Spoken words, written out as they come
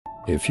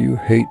If you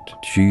hate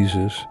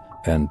Jesus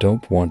and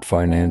don't want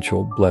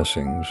financial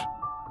blessings,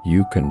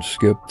 you can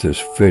skip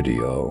this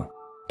video.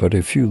 But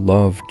if you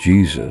love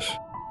Jesus,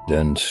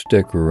 then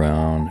stick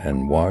around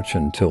and watch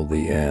until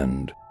the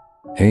end.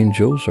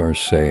 Angels are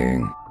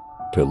saying,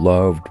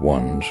 "Beloved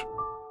ones,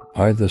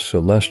 I, the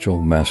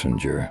celestial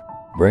messenger,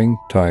 bring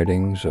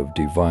tidings of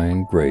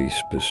divine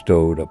grace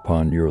bestowed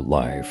upon your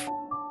life."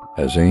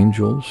 As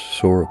angels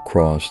soar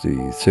across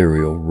the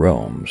ethereal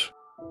realms,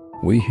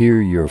 we hear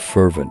your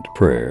fervent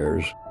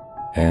prayers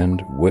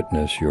and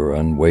witness your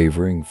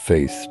unwavering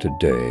faith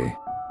today.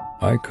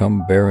 I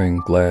come bearing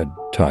glad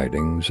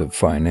tidings of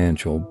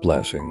financial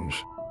blessings,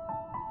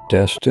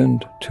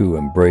 destined to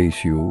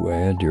embrace you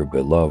and your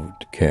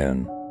beloved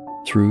kin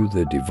through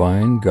the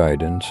divine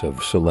guidance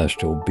of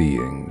celestial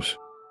beings.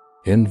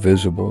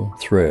 Invisible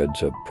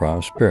threads of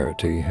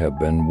prosperity have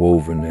been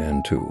woven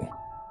into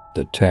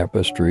the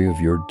tapestry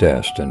of your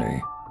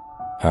destiny.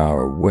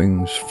 Our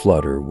wings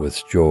flutter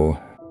with joy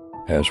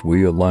as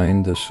we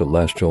align the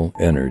celestial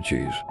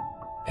energies,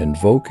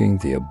 invoking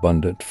the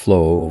abundant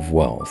flow of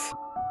wealth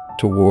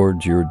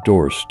towards your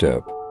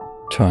doorstep.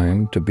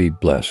 Time to be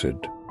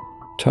blessed.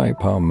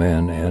 Type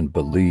amen and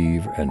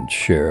believe and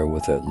share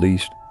with at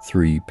least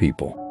 3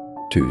 people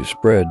to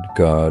spread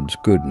God's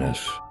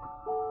goodness,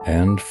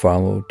 and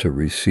follow to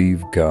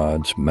receive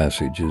God's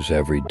messages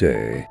every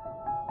day.